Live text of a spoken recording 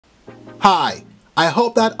Hi, I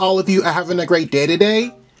hope that all of you are having a great day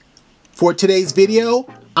today. For today's video,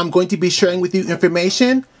 I'm going to be sharing with you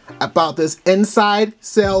information about this inside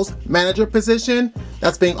sales manager position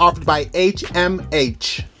that's being offered by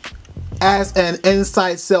HMH. As an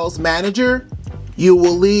inside sales manager, you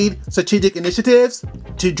will lead strategic initiatives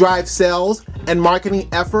to drive sales and marketing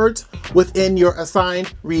efforts within your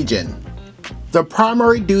assigned region. The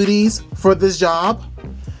primary duties for this job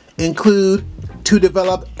include to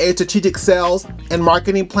develop a strategic sales and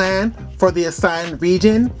marketing plan for the assigned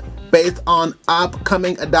region based on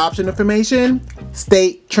upcoming adoption information,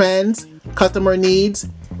 state trends, customer needs,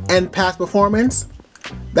 and past performance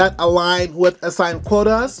that align with assigned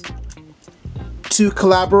quotas, to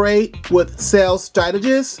collaborate with sales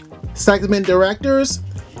strategists, segment directors,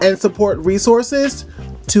 and support resources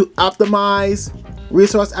to optimize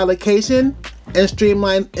resource allocation and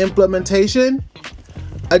streamline implementation,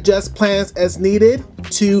 adjust plans as needed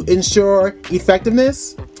to ensure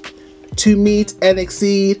effectiveness, to meet and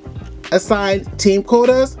exceed assigned team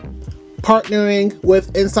quotas, partnering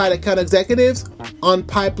with inside account executives on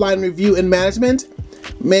pipeline review and management,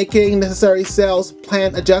 making necessary sales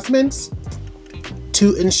plan adjustments,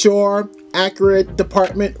 to ensure accurate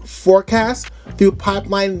department forecasts through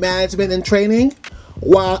pipeline management and training,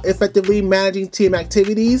 while effectively managing team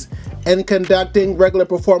activities and conducting regular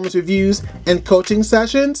performance reviews and coaching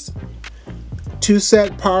sessions, to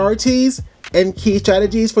set priorities and key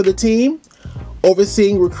strategies for the team,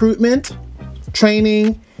 overseeing recruitment,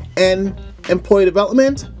 training, and employee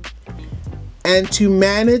development, and to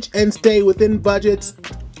manage and stay within budgets,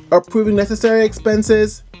 approving necessary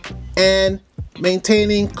expenses, and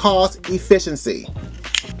maintaining cost efficiency.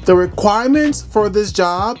 The requirements for this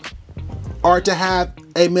job are to have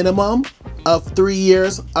a minimum of 3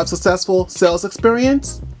 years of successful sales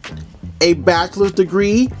experience, a bachelor's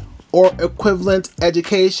degree or equivalent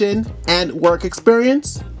education and work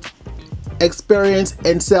experience, experience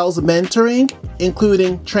in sales mentoring,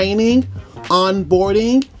 including training,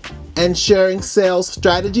 onboarding, and sharing sales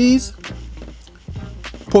strategies,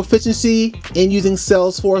 proficiency in using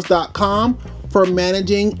Salesforce.com for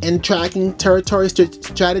managing and tracking territory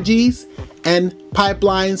strategies and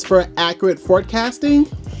pipelines for accurate forecasting,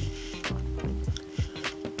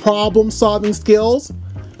 problem-solving skills,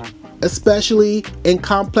 especially in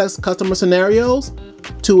complex customer scenarios,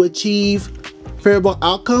 to achieve favorable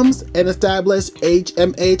outcomes and establish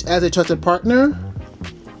HMH as a trusted partner,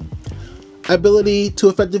 ability to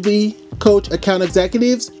effectively coach account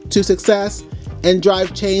executives to success and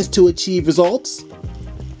drive change to achieve results,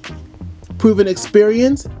 proven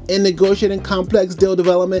experience in negotiating complex deal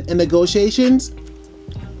development and negotiations,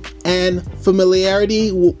 and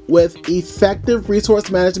familiarity with effective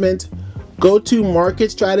resource management,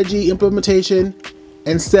 go-to-market strategy implementation,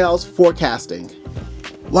 and sales forecasting.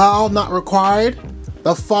 While not required,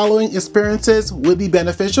 the following experiences would be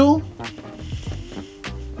beneficial: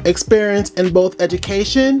 experience in both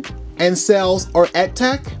education and sales or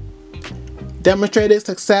edtech, demonstrated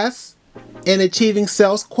success in achieving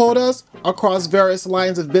sales quotas across various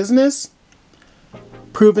lines of business,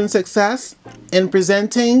 proven success in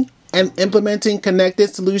presenting and implementing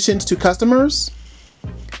connected solutions to customers,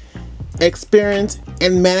 experience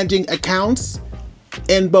in managing accounts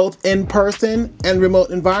in both in-person and remote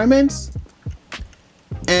environments,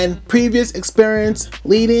 and previous experience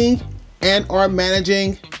leading and or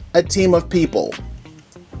managing a team of people.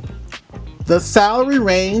 The salary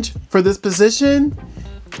range for this position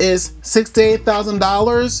is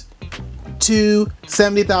 $68,000 to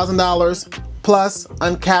 $70,000 plus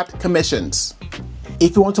uncapped commissions.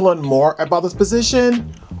 If you want to learn more about this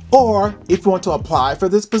position, or if you want to apply for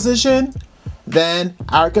this position, then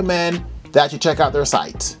I recommend that you check out their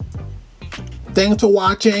site. Thanks for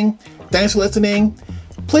watching. Thanks for listening.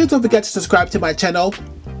 Please don't forget to subscribe to my channel.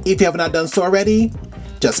 If you have not done so already,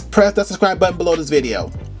 just press that subscribe button below this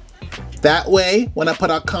video. That way, when I put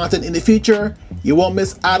out content in the future, you won't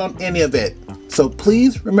miss out on any of it. So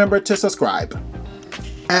please remember to subscribe.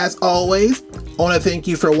 As always, I want to thank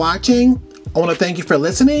you for watching. I want to thank you for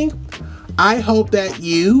listening. I hope that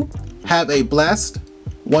you have a blessed,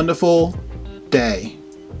 wonderful day.